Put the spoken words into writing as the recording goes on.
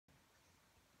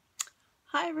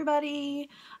Hi everybody,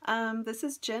 this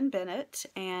is Jenn Bennett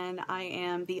and I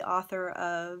am the author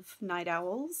of Night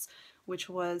Owls, which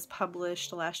was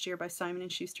published last year by Simon &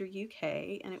 Schuster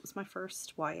UK, and it was my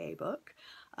first YA book.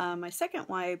 My second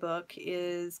YA book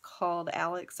is called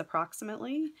Alex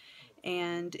Approximately,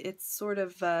 and it's sort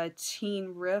of a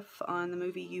teen riff on the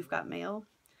movie You've Got Mail,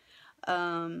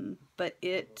 but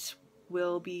it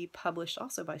will be published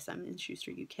also by Simon &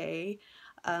 Schuster UK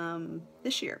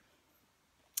this year.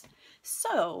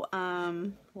 So,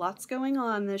 lots going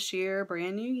on this year,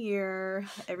 brand new year,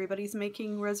 everybody's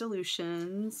making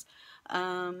resolutions.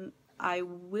 I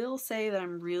will say that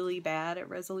I'm really bad at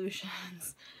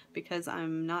resolutions because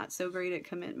I'm not so great at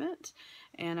commitment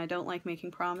and I don't like making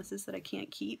promises that I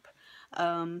can't keep.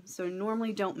 So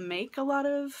normally don't make a lot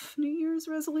of New Year's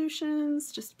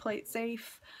resolutions, just play it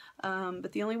safe.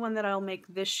 But the only one that I'll make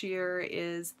this year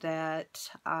is that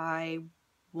I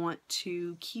want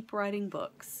to keep writing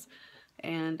books.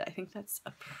 And I think that's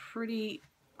a pretty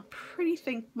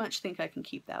much think I can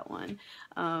keep that one.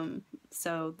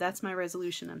 So that's my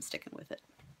resolution. I'm sticking with it.